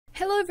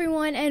Hello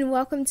everyone and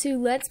welcome to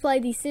Let's Play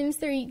The Sims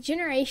 3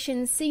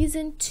 Generations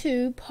Season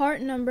 2 part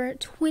number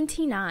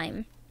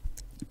 29.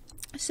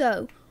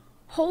 So,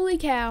 holy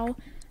cow,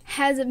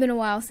 has it been a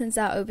while since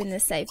I opened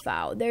this save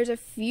file. There's a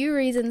few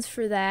reasons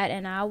for that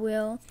and I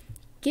will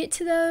get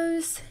to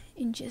those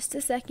in just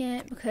a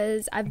second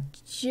because I've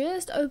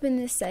just opened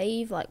this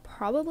save like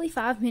probably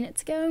 5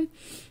 minutes ago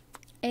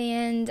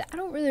and I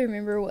don't really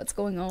remember what's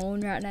going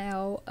on right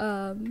now.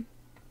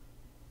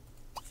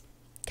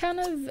 Kind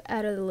of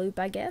out of the loop,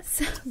 I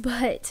guess.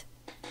 But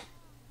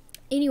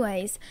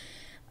anyways,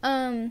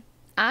 I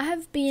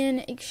have been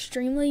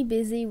extremely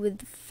busy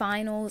with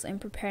finals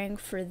and preparing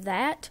for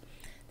that.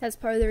 That's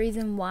part of the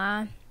reason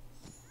why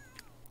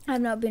I've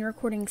not been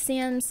recording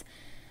Sims.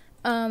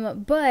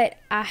 But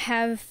I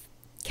have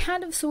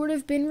kind of sort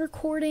of been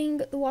recording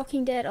The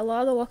Walking Dead. A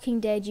lot of The Walking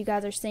Dead you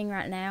guys are seeing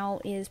right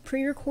now is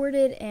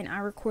pre-recorded, and I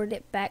recorded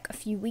it back a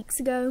few weeks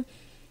ago,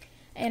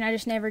 and I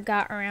just never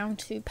got around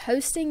to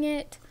posting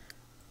it.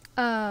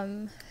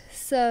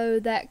 So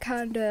that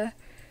kinda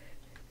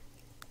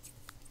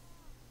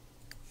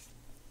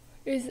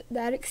is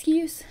that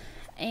excuse,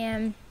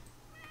 and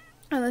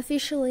I'm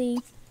officially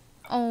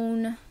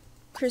on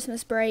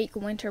Christmas break,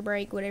 winter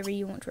break, whatever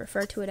you want to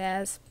refer to it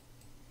as.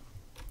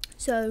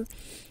 So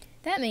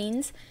that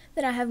means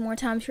that I have more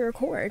time to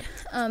record,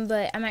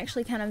 but I'm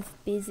actually kind of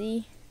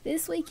busy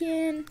this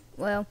weekend,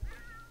 well,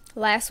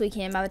 last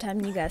weekend by the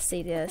time you guys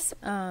see this.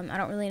 I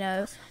don't really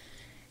know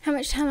how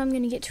much time I'm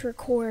going to get to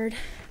record,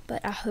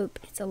 but I hope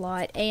it's a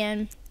lot.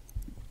 And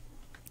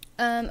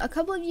a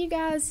couple of you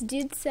guys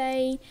did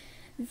say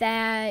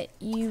that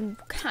you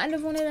kind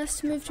of wanted us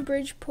to move to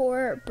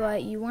Bridgeport,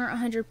 but you weren't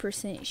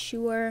 100%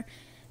 sure,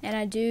 and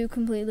I do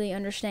completely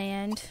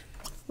understand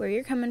where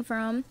you're coming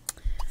from.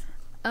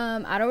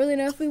 I don't really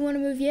know if we want to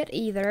move yet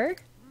either.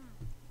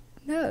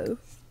 No.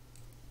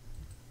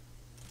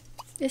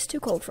 It's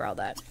too cold for all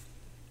that.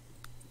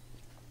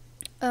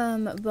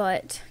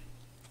 But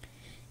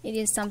it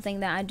is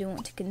something that I do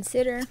want to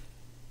consider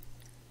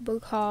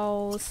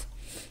because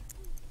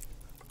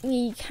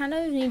we kind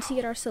of need to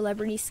get our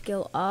celebrity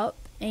skill up,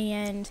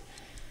 and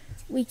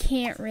we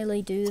can't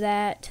really do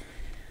that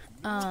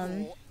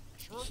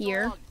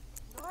here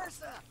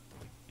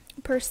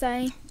per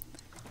se.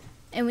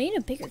 And we need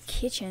a bigger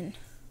kitchen.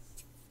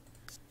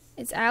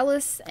 It's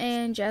Alice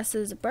and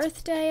Jess's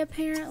birthday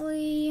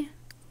apparently.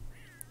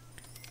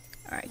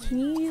 Alright, can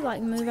you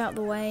like move out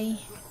the way?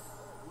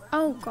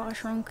 Oh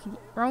gosh, wrong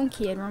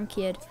kid. I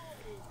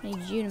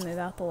need you to move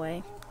out the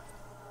way.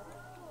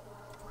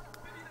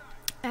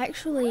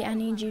 Actually, I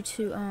need you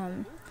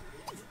to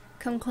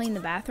come clean the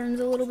bathrooms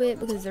a little bit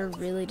because they're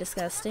really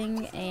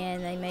disgusting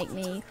and they make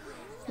me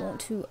want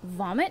to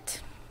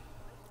vomit.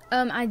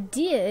 I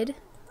did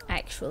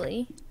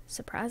actually,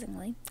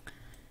 surprisingly.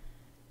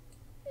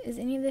 Is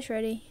any of this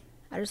ready?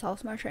 I just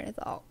lost my train of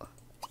thought.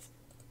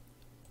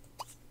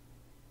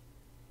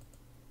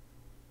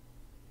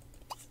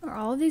 Are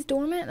all of these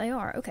dormant? They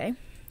are. Okay.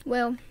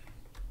 Well,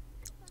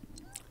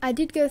 I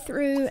did go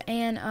through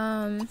and,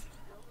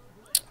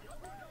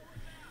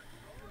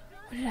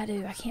 what did I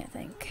do? I can't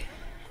think.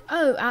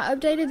 Oh, I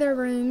updated their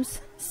rooms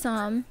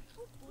some.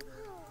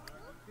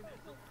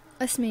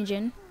 A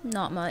smidgen.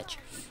 Not much,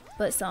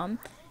 but some.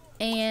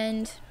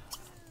 And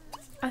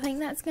I think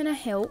that's going to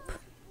help.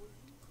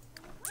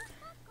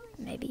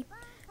 Maybe.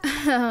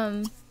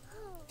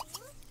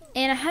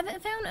 And I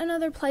haven't found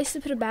another place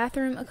to put a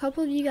bathroom. A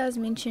couple of you guys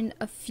mentioned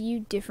a few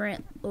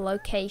different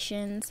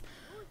locations,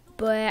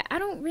 but I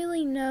don't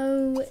really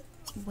know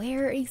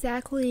where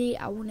exactly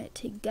I want it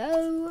to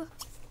go.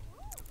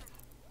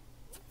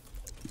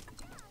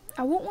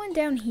 I want one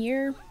down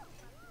here,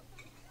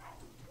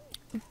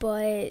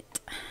 but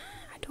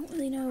I don't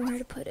really know where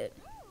to put it.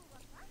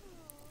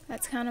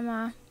 That's kind of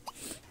my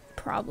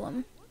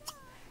problem.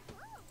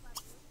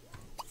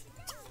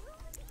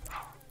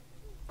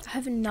 I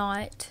have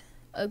not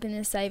opened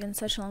this save in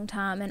such a long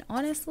time, and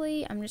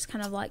honestly I'm just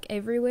kind of like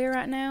everywhere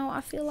right now,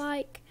 I feel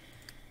like,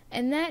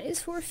 and that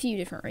is for a few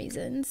different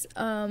reasons.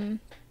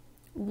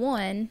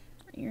 One,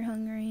 you're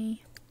hungry,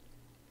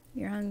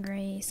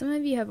 some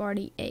of you have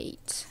already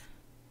ate.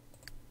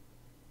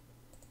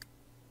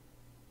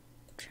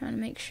 I'm trying to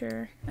make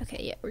sure.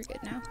 Okay, yeah, we're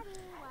good now.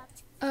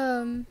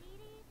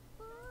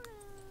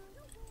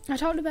 I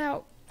talked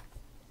about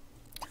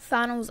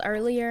finals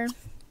earlier,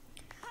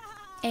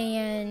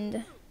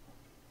 and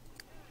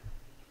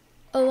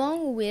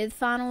along with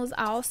finals,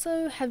 I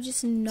also have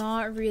just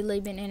not really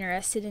been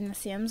interested in The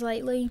Sims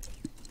lately,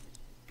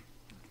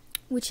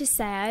 which is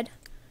sad,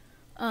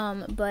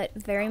 but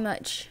very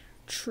much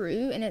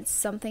true, and it's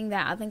something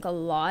that I think a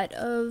lot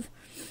of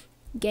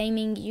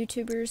gaming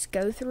YouTubers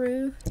go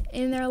through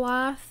in their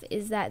life,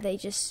 is that they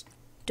just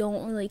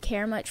don't really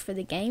care much for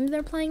the games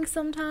they're playing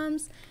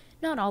sometimes.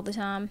 Not all the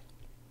time,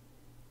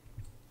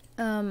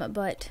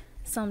 but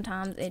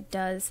sometimes it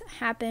does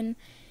happen,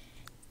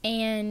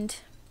 and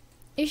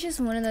it's just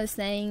one of those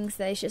things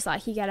that it's just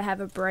like you gotta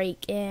have a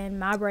break, and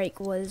my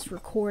break was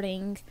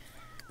recording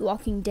The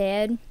Walking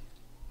Dead.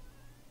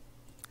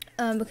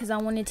 because I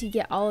wanted to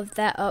get all of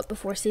that up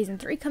before season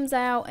 3 comes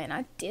out, and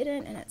I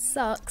didn't, and it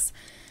sucks.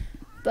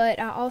 But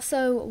I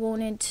also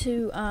wanted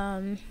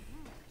to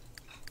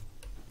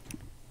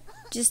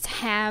just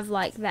have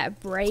like that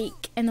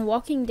break. And The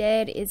Walking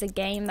Dead is a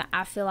game that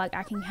I feel like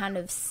I can kind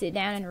of sit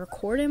down and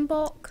record in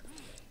bulk.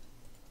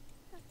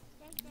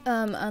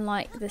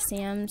 Unlike The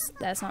Sims,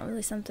 that's not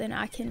really something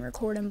I can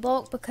record in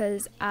bulk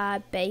because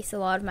I base a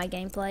lot of my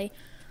gameplay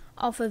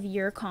off of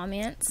your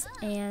comments,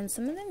 and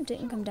some of them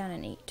didn't come down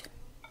and eat.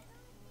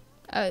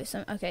 Oh,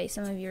 some of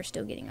you are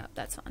still getting up.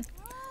 That's fine.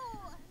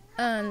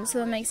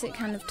 So it makes it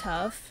kind of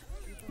tough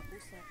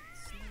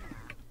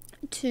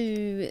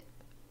to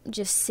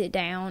just sit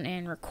down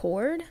and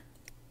record.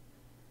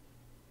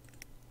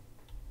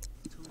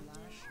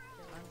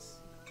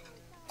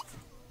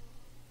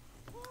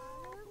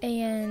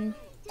 And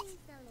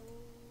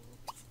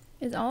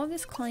is all of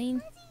this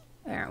clean?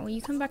 Alright, well,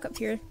 you come back up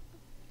here.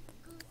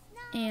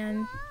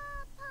 And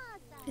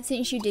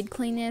since you did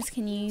clean this,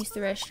 can you use the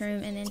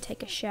restroom and then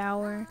take a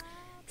shower?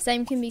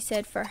 Same can be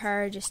said for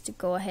her, just to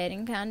go ahead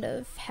and kind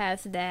of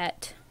have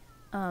that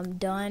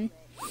done.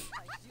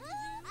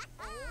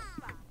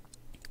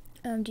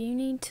 Do you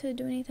need to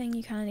do anything?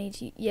 You kind of need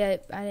to. Yeah,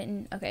 I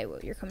didn't. Okay, well,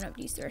 you're coming up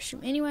to use the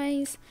restroom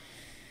anyways.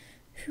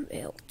 Who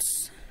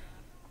else?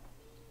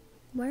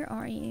 Where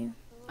are you?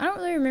 I don't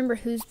really remember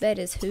whose bed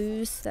is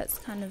whose. That's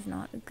kind of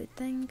not a good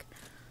thing.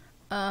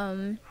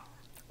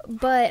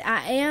 But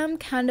I am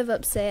kind of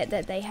upset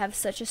that they have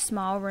such a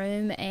small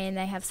room and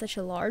they have such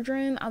a large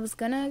room. I was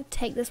gonna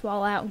take this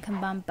wall out and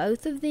combine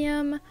both of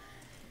them,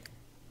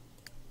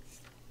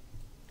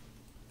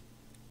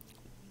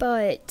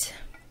 but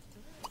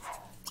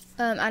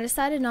I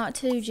decided not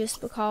to, just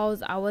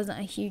because I wasn't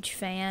a huge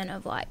fan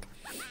of like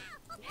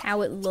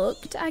how it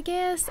looked, I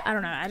guess. I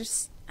don't know, I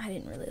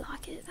didn't really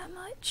like it that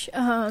much.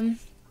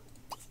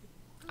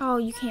 Oh,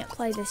 you can't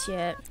play this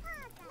yet.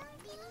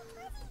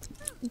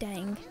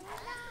 Dang.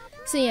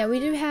 So yeah, we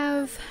do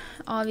have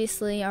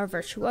obviously our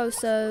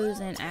virtuosos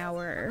and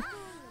our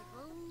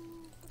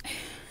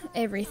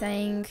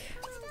everything,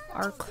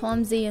 our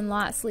clumsy and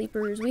light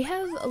sleepers. We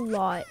have a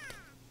lot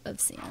of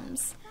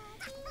Sims,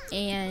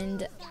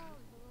 and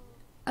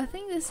I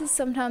think this is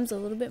sometimes a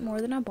little bit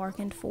more than I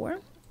bargained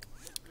for.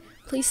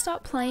 Please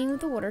stop playing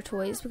with the water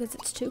toys because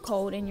it's too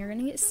cold and you're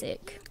gonna get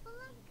sick.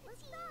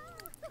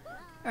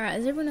 Alright,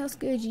 is everyone else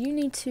good? You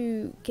need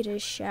to get a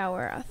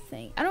shower, I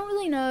think. I don't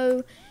really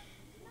know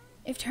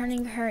if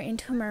turning her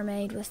into a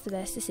mermaid was the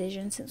best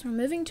decision, since we're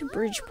moving to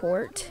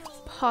Bridgeport.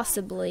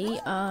 Possibly.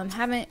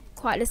 Haven't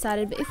quite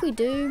decided, but if we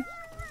do,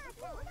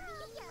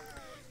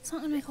 it's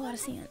not gonna make a lot of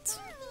sense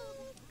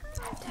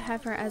to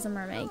have her as a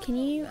mermaid. Can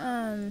you,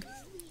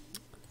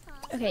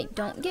 okay,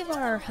 don't give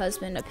our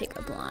husband a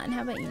pickup line.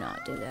 How about you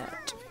not do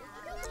that?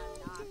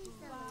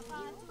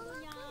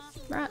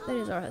 Right, that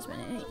is our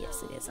husband, isn't it?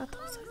 Yes, it is. I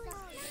thought so.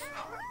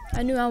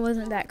 I knew I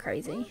wasn't that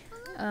crazy.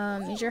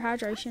 Is your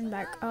hydration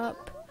back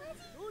up?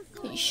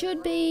 It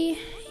should be.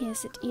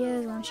 Yes, it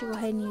is. Why don't you go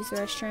ahead and use the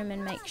restroom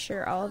and make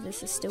sure all of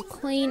this is still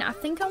clean. I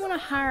think I want to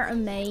hire a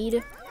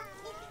maid,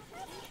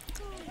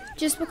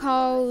 just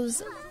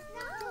because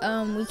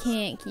we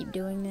can't keep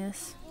doing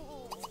this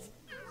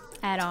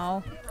at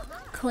all.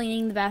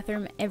 Cleaning the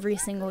bathroom every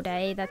single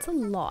day, that's a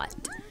lot.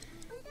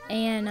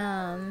 And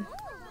I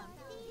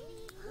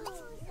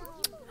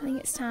think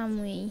it's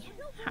time we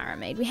hire a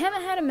maid. We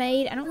haven't had a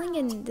maid, I don't think,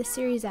 in this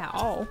series at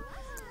all.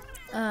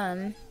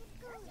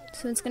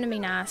 So it's going to be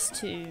nice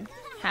to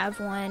have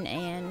one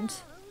and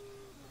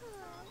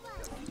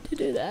to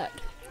do that.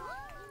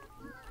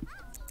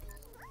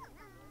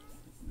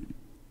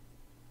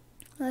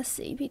 Let's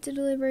see. Pizza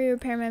delivery,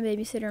 repairman,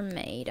 babysitter,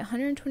 maid.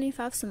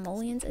 125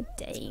 simoleons a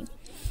day.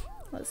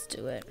 Let's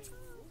do it.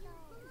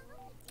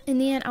 And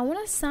then I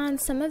want to sign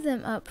some of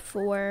them up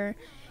for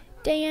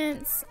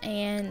dance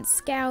and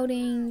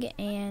scouting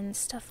and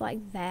stuff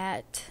like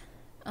that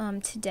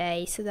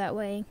today, so that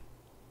way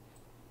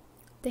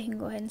they can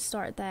go ahead and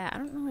start that. I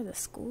don't know where the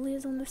school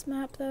is on this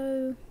map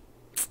though.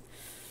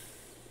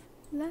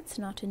 That's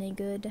not any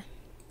good.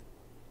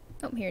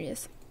 Oh, here it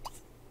is.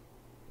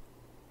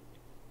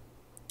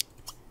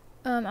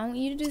 I want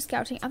you to do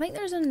scouting. I think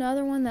there's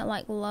another one that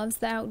like loves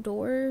the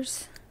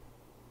outdoors,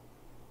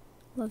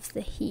 loves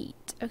the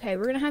heat. Okay,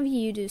 we're gonna have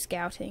you do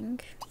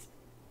scouting.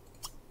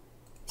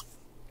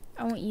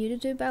 I want you to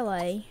do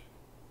ballet.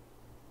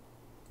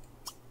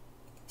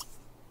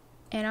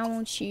 And I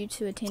want you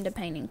to attend a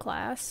painting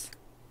class.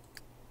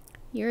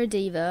 You're a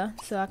diva,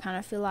 so I kind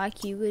of feel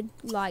like you would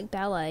like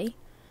ballet.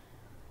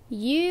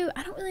 You,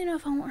 I don't really know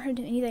if I want her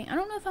to do anything. I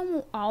don't know if I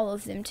want all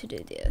of them to do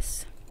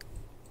this.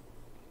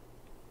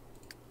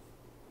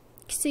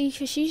 See,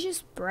 because she's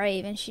just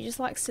brave and she just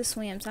likes to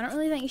swim, so I don't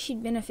really think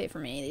she'd benefit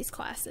from any of these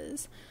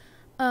classes.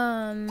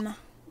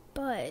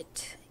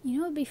 But, you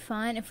know, it'd be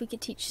fun if we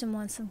could teach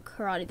someone some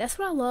karate. That's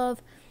what I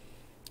love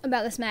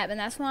about this map, and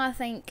that's why I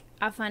think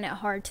I find it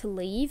hard to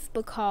leave,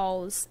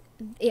 because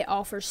it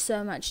offers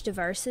so much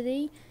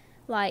diversity.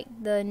 Like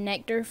the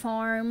nectar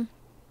farm,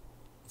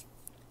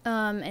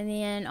 and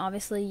then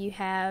obviously you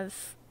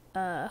have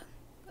a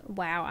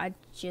Wow, I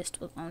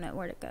just was on it.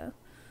 Where'd it go?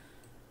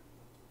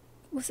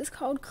 What's this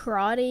called?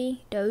 Karate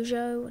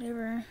dojo,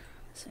 whatever.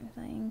 Same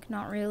thing.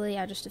 Not really.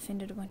 I just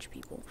offended a bunch of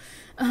people.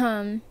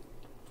 I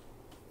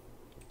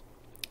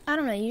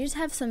don't know. You just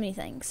have so many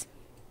things.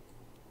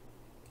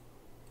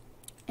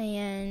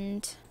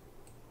 And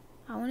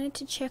I wanted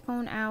to check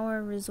on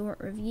our resort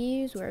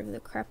reviews, wherever the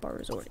crap our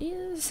resort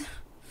is.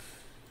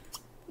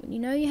 When you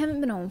know you haven't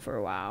been home for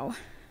a while.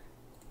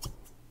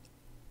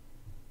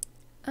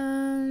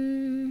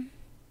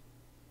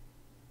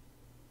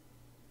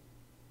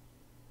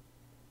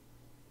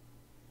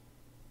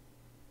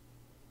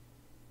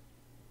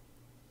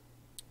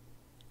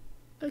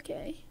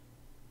 Okay.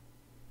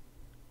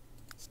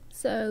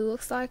 So,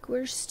 looks like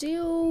we're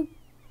still...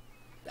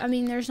 I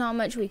mean, there's not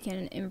much we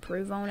can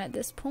improve on at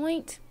this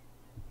point.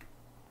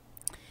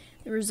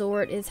 The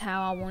resort is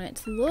how I want it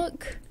to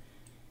look.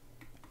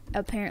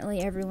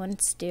 Apparently, everyone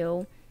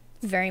still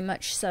very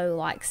much so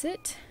likes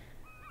it.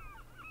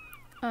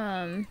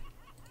 Y'all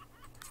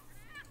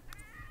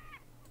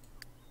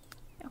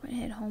can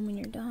head home when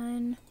you're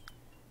done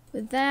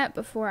with that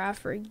before I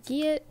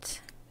forget.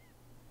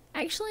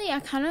 Actually,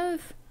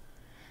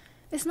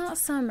 it's not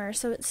summer,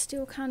 so it's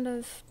still kind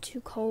of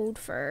too cold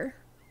for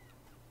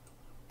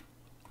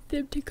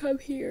them to come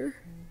here.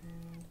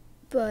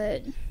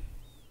 But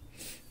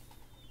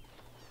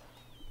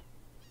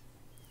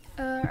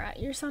alright,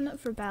 you're signed up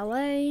for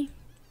ballet.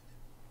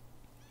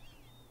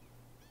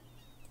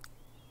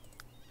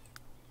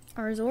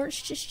 Our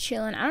resort's just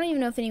chilling. I don't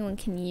even know if anyone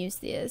can use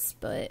this,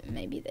 but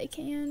maybe they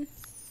can.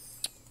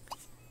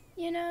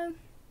 You know,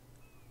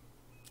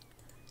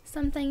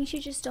 some things you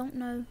just don't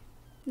know.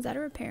 Is that a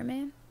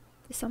repairman?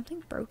 Is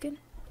something broken?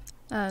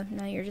 Oh,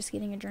 no, you're just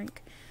getting a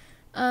drink.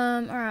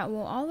 Alright,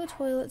 well, all the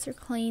toilets are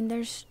clean.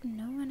 There's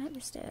no one at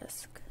this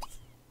desk.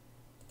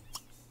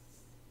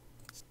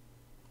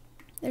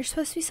 There's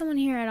supposed to be someone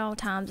here at all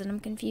times, and I'm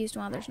confused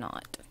why there's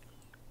not.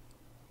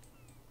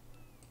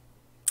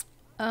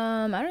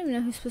 I don't even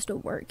know who's supposed to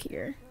work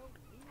here.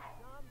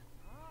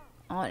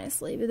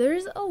 Honestly, but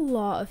there's a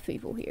lot of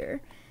people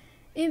here.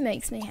 It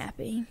makes me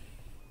happy.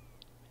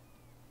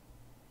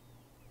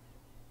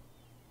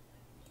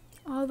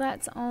 All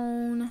that's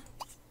on.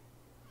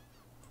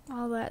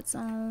 All that's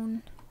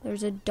on.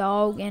 There's a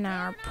dog in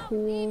our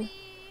pool.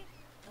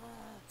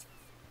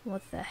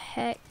 What the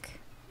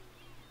heck?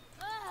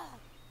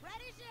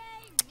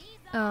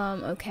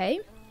 Okay.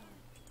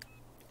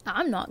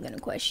 I'm not gonna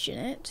question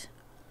it.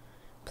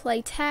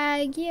 Play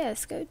tag,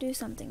 yes, go do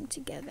something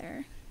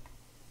together.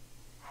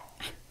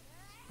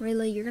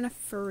 Really, you're gonna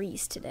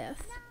freeze to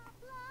death.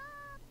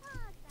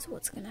 That's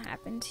what's gonna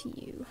happen to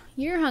you.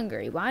 You're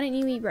hungry, why didn't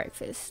you eat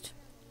breakfast?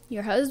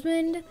 Your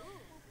husband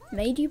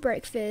made you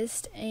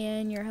breakfast,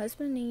 and your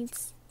husband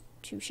needs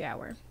to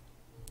shower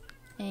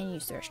and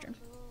use the restroom.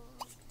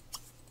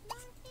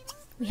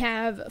 We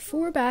have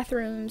 4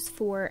 bathrooms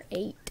for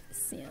 8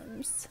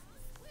 Sims.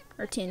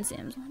 Or 10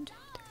 Sims. 1, 2,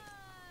 3.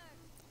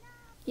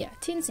 Yeah,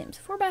 10 Sims.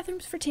 4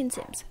 bathrooms for 10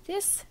 Sims.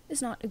 This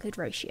is not a good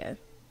ratio.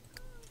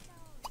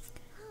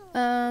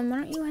 Why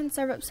don't you go ahead and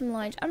serve up some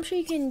lunch? I'm sure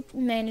you can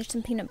manage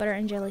some peanut butter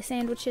and jelly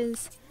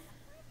sandwiches.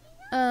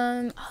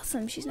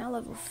 Awesome. She's now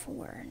level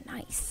 4.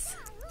 Nice.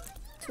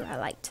 That's what I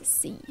like to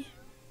see.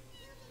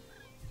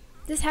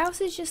 This house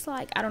is just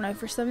like, I don't know,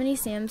 for so many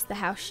Sims, the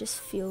house just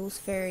feels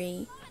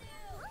very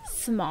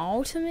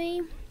small to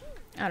me.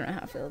 I don't know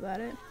how I feel about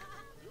it.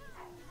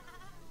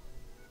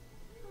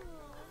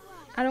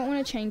 I don't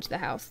want to change the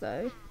house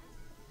though,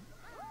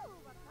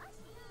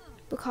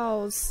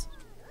 because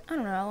I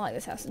don't know, I like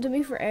this house. It took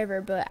me forever,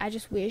 but I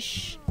just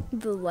wish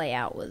the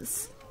layout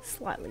was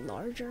slightly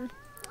larger.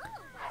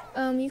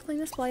 You clean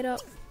this plate up.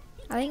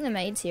 I think the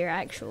maid's here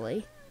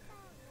actually,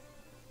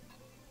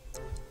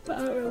 but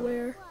I don't know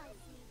where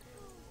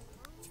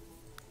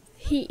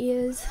he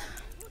is.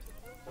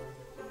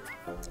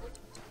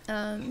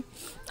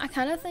 I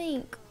kind of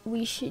think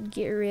we should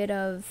get rid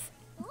of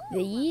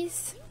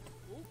these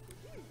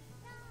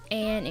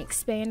and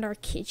expand our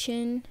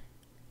kitchen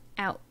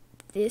out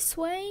this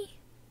way.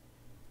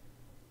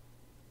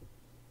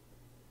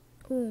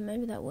 Ooh,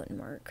 maybe that wouldn't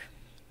work.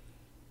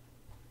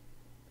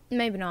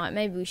 Maybe not.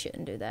 Maybe we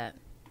shouldn't do that.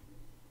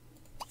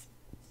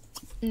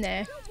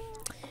 Nah.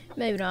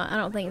 Maybe not. I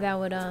don't think that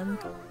would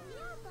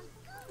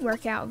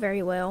work out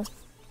very well,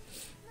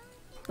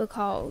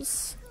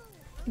 because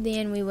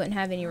then we wouldn't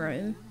have any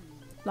room,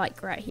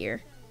 like right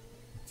here.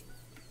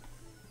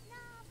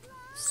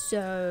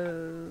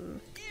 So,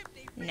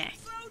 nah.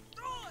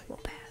 We'll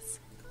pass.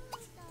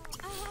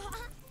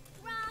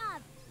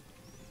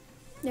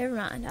 Never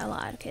mind, I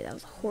lied. Okay, that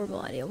was a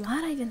horrible idea.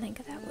 Why did I even think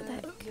of that? What the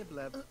heck?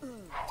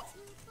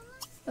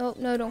 Oh,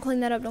 no, don't clean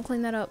that up. Don't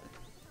clean that up.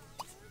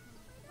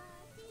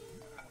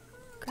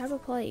 Grab a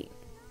plate.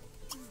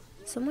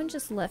 Someone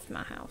just left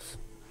my house.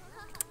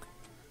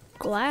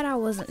 Glad I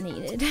wasn't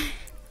needed.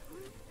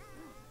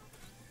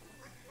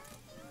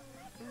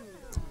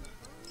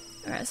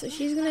 Alright, so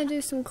she's gonna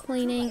do some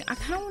cleaning. I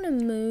kind of want to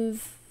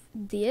move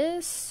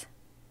this.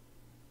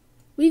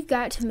 We've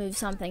got to move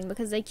something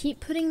because they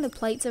keep putting the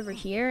plates over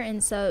here,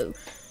 and so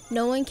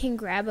no one can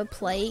grab a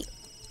plate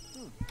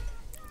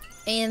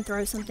and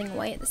throw something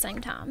away at the same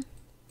time.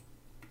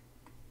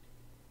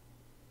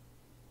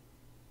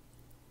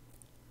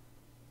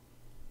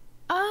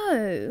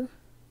 Oh.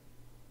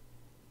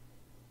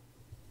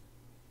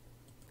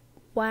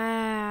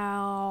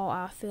 Wow,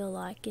 I feel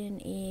like an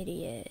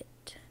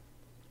idiot.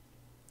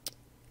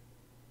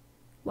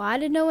 Why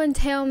did no one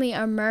tell me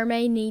a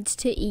mermaid needs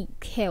to eat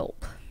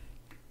kelp?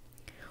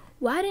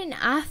 Why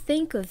didn't I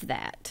think of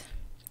that?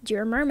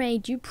 You're a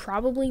mermaid, you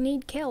probably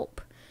need kelp.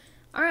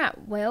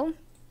 Alright, well,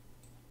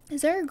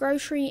 is there a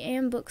grocery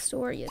and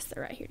bookstore? Yes,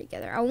 they're right here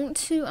together. I want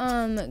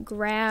to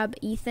grab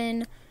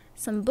Ethan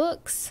some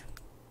books,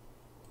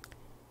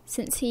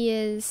 since he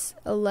is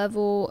a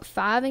level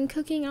 5 in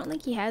cooking. I don't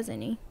think he has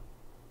any.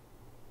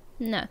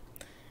 No.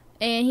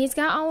 And he's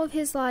got all of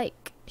his,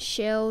 like,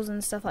 shells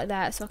and stuff like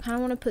that, so I kind of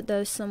want to put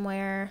those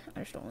somewhere. I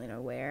just don't really know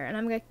where. And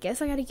I'm gonna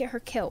guess I gotta get her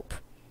kelp.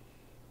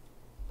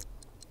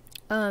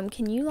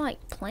 Can you,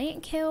 like,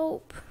 plant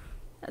kelp?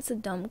 That's a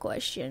dumb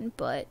question,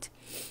 but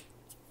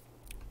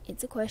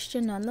it's a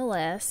question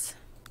nonetheless.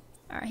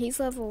 Alright, he's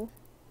level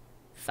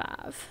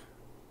 5.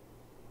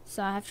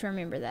 So I have to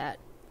remember that.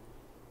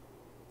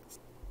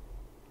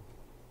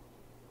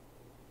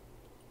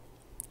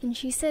 And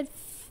she said,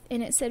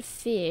 and it said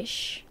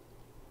fish.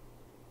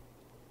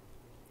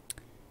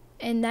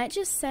 And that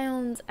just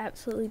sounds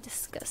absolutely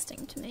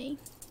disgusting to me.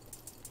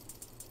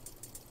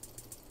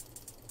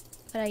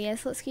 But I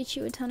guess let's get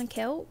you a ton of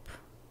kelp.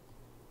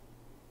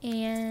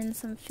 And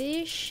some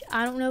fish.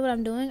 I don't know what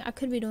I'm doing. I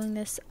could be doing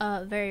this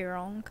very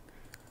wrong.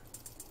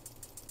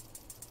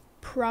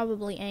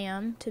 Probably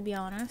am, to be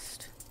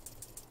honest.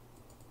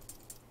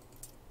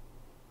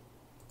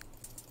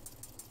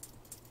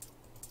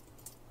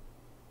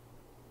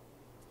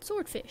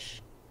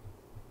 Swordfish.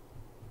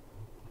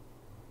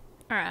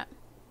 Alright.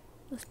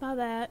 Let's buy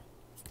that.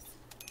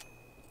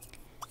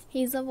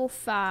 He's level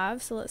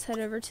 5, so let's head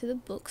over to the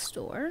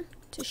bookstore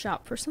to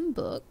shop for some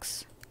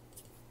books.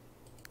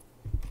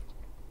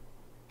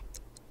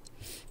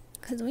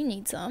 Because we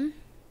need some.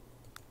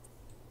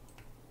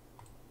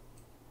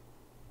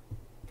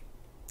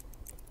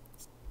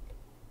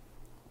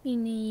 We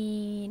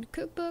need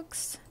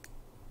cookbooks.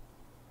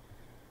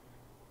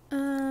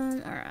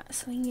 Alright,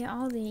 so we can get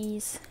all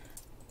these.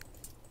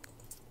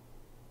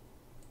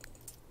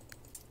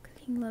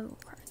 Cooking level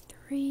card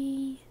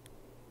 3.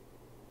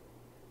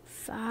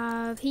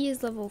 5. He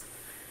is level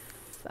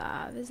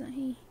 5, isn't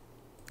he?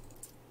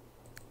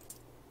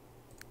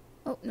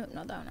 Oh, no,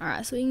 not that one.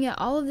 Alright, so we can get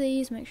all of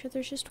these. Make sure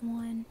there's just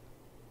one.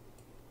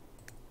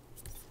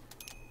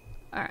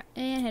 Alright,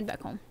 and head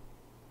back home.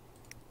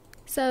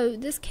 So,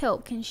 this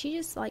kelp, can she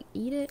just, like,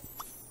 eat it?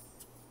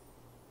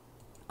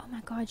 Oh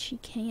my god, she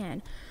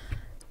can.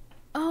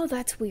 Oh,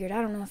 that's weird.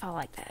 I don't know if I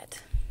like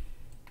that.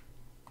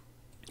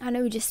 I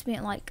know we just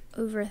spent, like,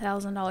 over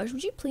 $1,000.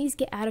 Would you please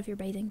get out of your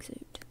bathing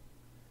suit?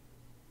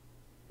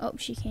 Oh,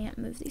 she can't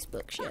move these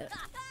books yet.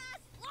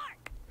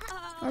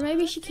 Or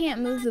maybe she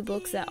can't move the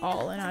books at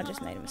all and I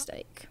just made a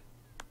mistake.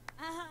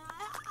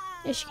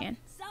 Yes, she can.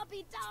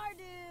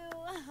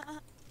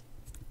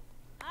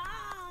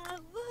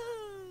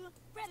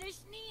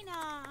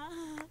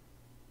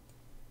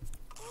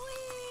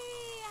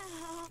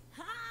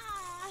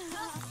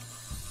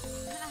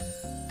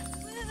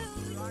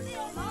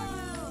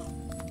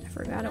 I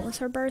forgot it was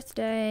her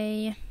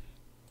birthday.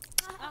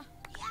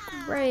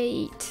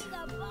 Great.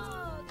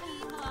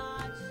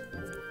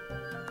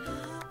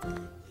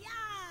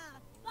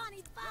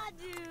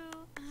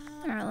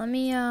 Alright, let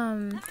me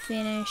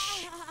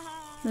finish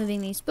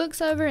moving these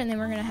books over and then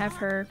we're gonna have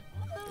her.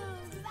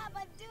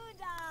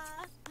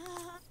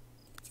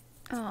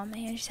 Oh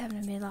man, she's having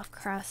a midlife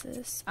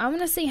crisis. I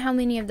wanna see how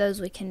many of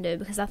those we can do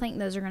because I think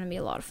those are gonna be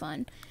a lot of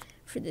fun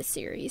for this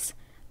series.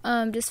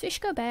 Does fish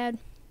go bad?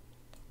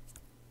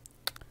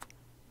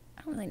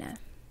 I don't really know.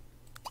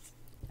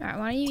 Alright,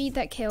 why don't you eat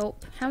that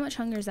kelp? How much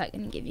hunger is that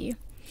gonna give you?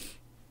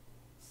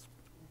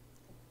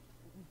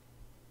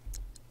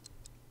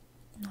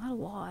 Not a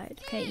lot.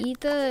 Okay, eat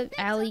the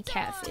alley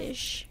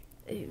catfish.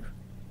 Ew.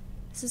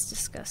 This is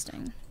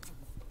disgusting.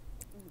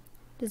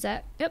 Does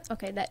that? Yep,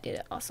 okay, that did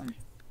it. Awesome.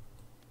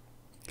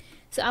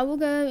 So I will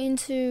go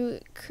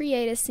into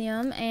Create a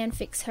Sim and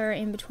fix her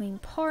in between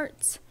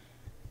parts.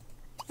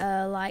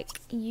 Like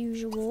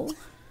usual.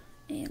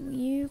 And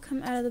you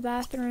come out of the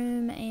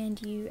bathroom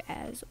and you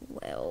as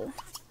well.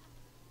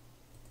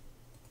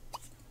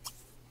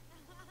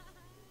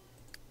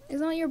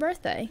 It's not your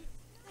birthday.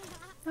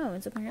 Oh,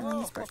 it's apparently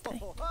his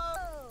birthday.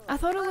 I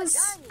thought it was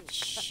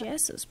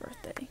Jess's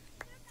birthday.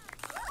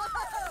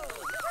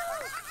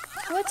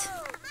 What?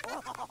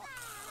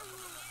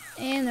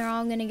 And they're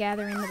all gonna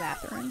gather in the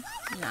bathroom.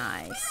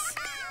 Nice.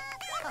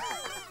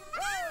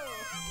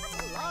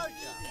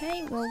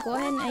 Okay, well go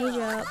ahead and age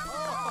up.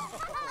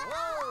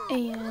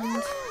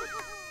 And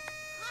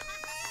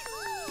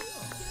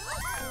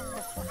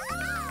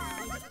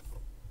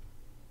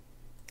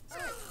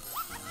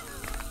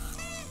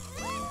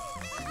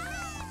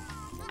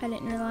I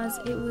didn't realize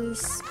it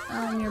was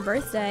your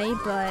birthday,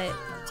 but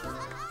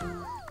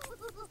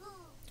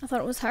I thought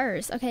it was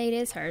hers. Okay, it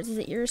is hers. Is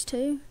it yours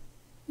too?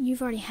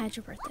 You've already had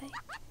your birthday.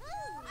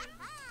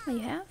 Oh, you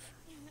have?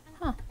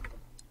 Huh.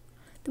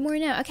 The more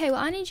you know. Okay, well,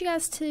 I need you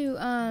guys to,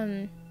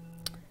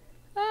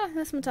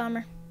 that's my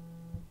timer.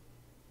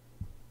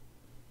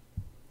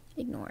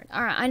 Ignore it.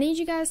 Alright, I need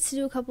you guys to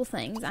do a couple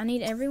things. I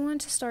need everyone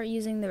to start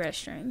using the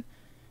restroom.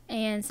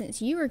 And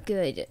since you are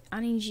good, I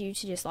need you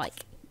to just,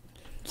 like,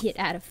 get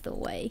out of the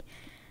way.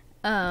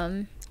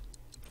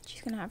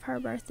 She's gonna have her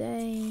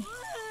birthday.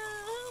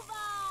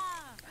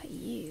 Are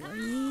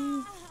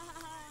you?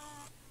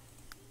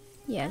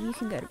 Yeah, you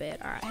can go to bed.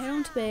 Alright, head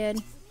on to bed.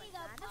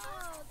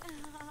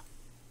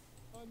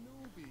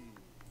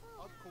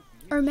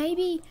 Or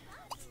maybe...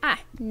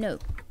 no.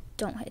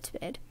 Don't head to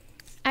bed.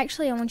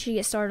 Actually, I want you to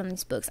get started on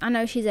these books. I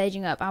know she's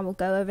aging up. I will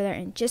go over there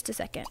in just a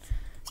second.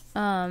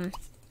 But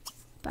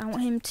I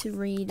want him to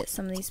read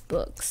some of these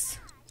books.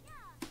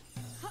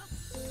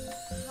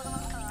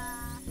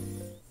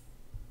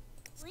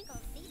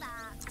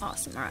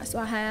 Awesome. Alright, so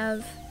I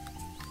have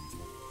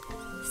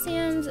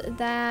Sims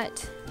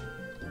that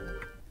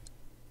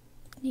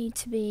need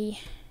to be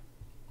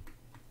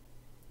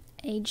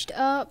aged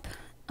up.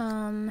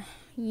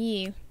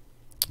 You.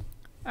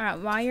 Alright,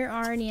 while you're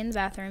already in the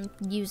bathroom,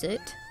 use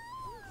it.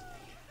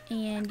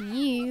 And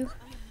you,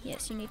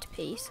 yes, you need to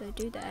pee, so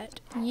do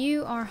that.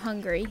 You are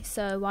hungry,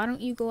 so why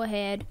don't you go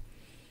ahead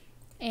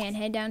and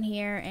head down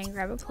here and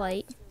grab a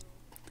plate.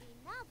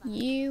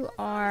 You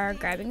are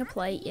grabbing a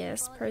plate,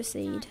 yes,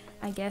 proceed.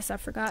 I guess I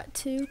forgot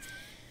to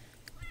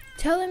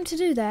tell him to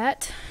do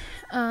that.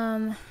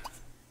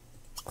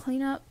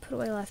 Clean up, put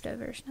away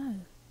leftovers. No,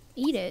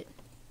 eat it.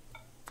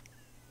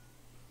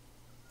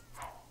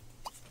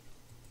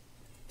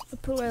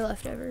 Put away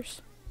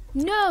leftovers.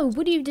 No,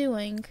 what are you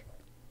doing?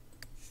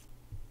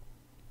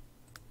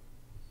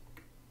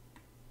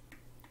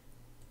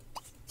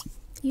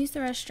 Use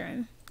the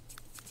restroom.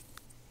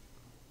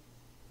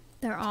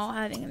 They're all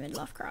having a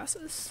midlife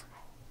crisis.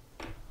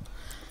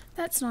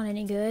 That's not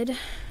any good.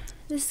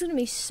 This is going to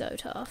be so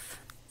tough.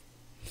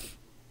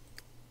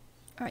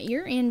 Alright,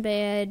 you're in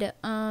bed.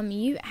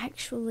 You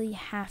actually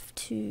have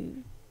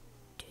to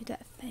do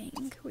that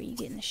thing where you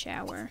get in the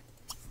shower.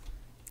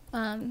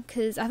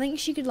 Because I think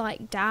she could,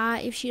 like,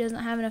 die if she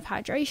doesn't have enough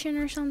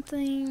hydration or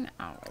something.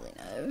 I don't really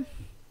know.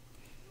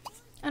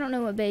 I don't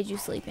know what bed you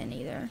sleep in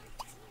either.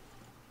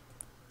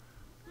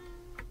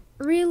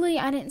 Really?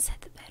 I didn't set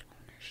the bed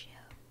ownership.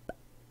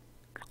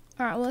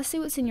 Alright, well, let's see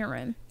what's in your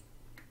room.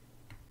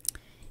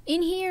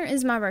 In here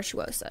is my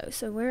virtuoso.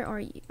 So where are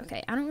you?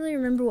 Okay, I don't really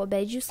remember what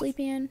bed you sleep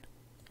in.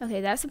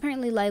 Okay, that's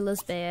apparently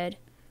Layla's bed.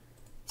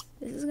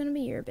 This is going to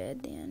be your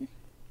bed then.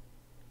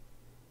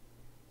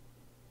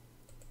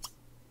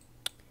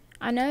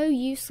 I know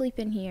you sleep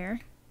in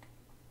here.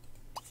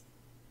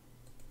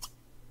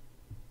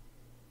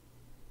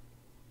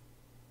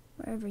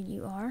 Wherever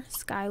you are.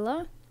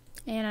 Skyla.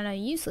 And I know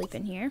you sleep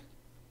in here.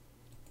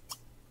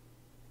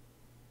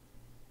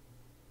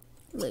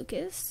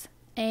 Lucas.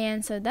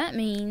 And so that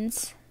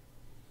means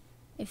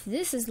if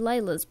this is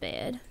Layla's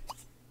bed,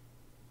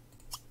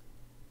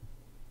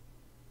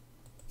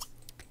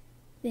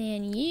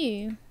 then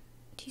you...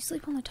 Do you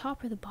sleep on the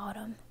top or the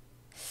bottom?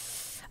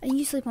 I think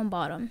you sleep on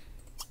bottom.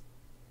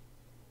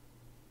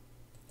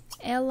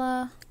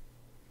 Ella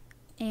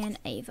and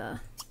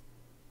Ava.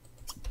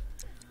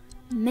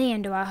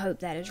 Man, do I hope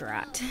that is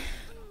right.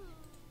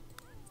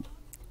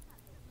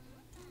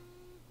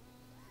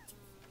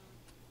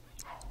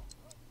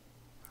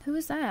 Who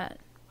is that?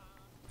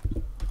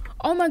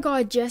 Oh my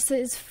god, Jessa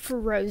is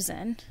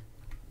frozen.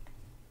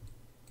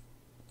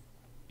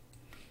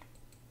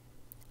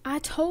 I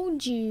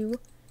told you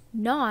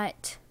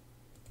not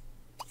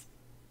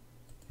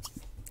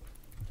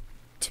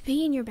to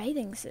be in your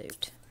bathing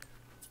suit.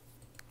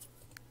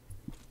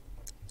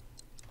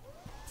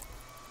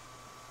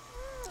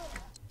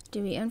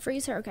 Did we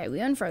unfreeze her? Okay, we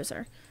unfroze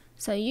her.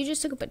 So you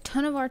just took up a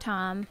ton of our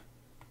time.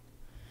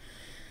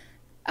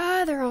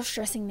 They're all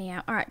stressing me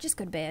out. Alright, just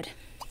go to bed.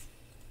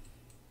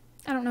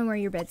 I don't know where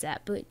your bed's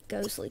at, but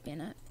go sleep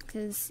in it.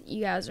 Because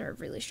you guys are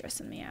really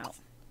stressing me out.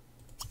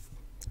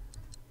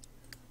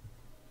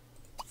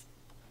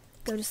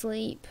 Go to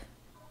sleep.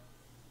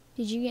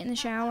 Did you get in the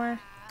shower?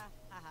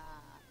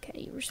 Okay,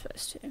 you were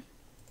supposed to.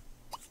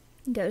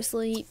 Go to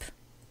sleep.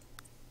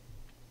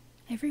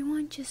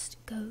 Everyone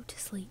just go to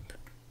sleep.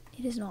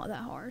 It is not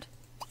that hard.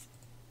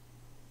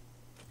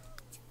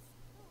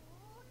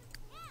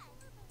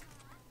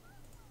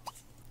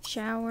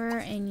 Shower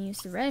and use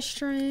the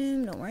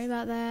restroom. Don't worry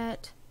about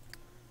that.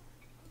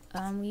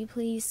 Will you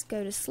please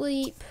go to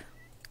sleep?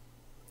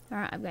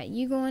 Alright, I've got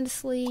you going to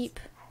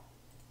sleep.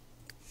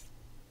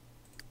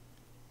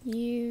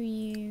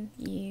 You.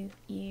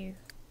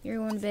 You're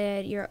going to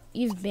bed.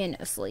 You've been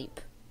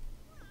asleep.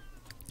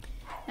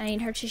 I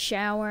need her to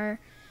shower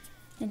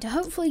and to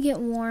hopefully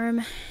get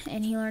warm.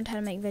 And he learned how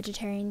to make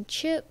vegetarian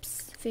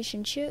chips, fish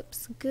and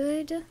chips.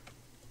 Good.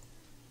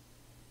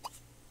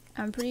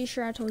 I'm pretty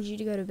sure I told you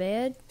to go to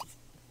bed.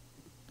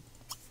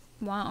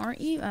 Why aren't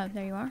you? Oh,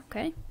 there you are.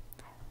 Okay.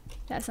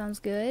 That sounds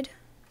good.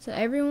 So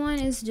everyone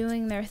is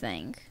doing their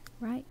thing,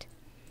 right?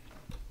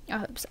 I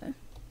hope so.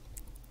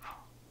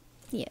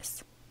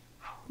 Yes.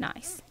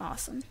 Nice.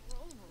 Awesome.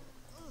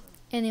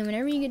 And then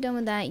whenever you get done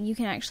with that, you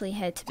can actually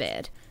head to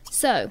bed.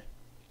 So,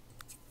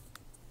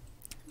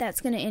 that's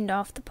going to end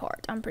off the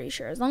part, I'm pretty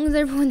sure, as long as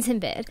everyone's in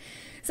bed.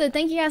 So,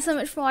 thank you guys so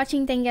much for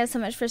watching. Thank you guys so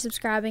much for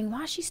subscribing.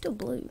 Why is she still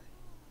blue?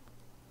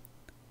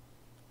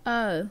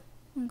 Oh,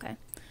 okay.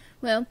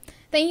 Well,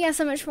 thank you guys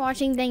so much for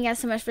watching. Thank you guys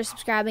so much for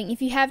subscribing.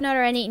 If you have not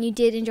already and you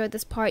did enjoy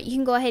this part, you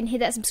can go ahead and hit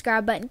that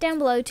subscribe button down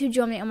below to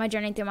join me on my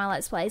journey through my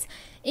Let's Plays.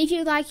 If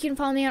you'd like, you can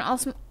follow me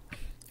on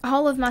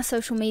all of my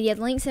social media.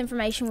 The links and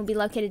information will be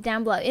located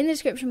down below in the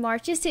description bar.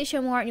 Just hit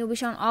show more and you'll be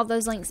shown all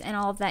those links and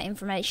all of that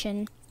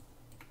information.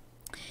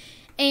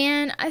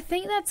 And I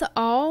think that's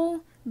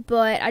all,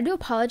 but I do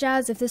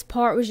apologize if this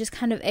part was just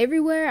kind of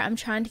everywhere. I'm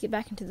trying to get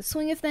back into the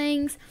swing of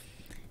things,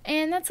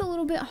 and that's a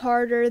little bit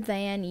harder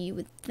than you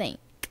would think.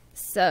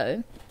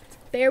 So,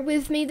 bear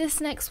with me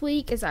this next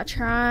week as I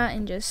try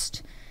and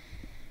just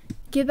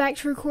get back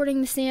to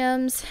recording The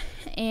Sims,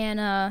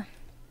 and I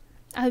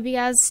hope you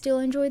guys still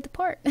enjoyed the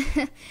part.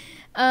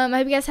 I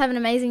hope you guys have an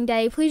amazing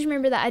day. Please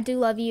remember that I do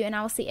love you, and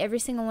I will see every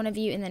single one of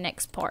you in the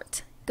next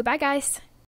part. Goodbye, guys.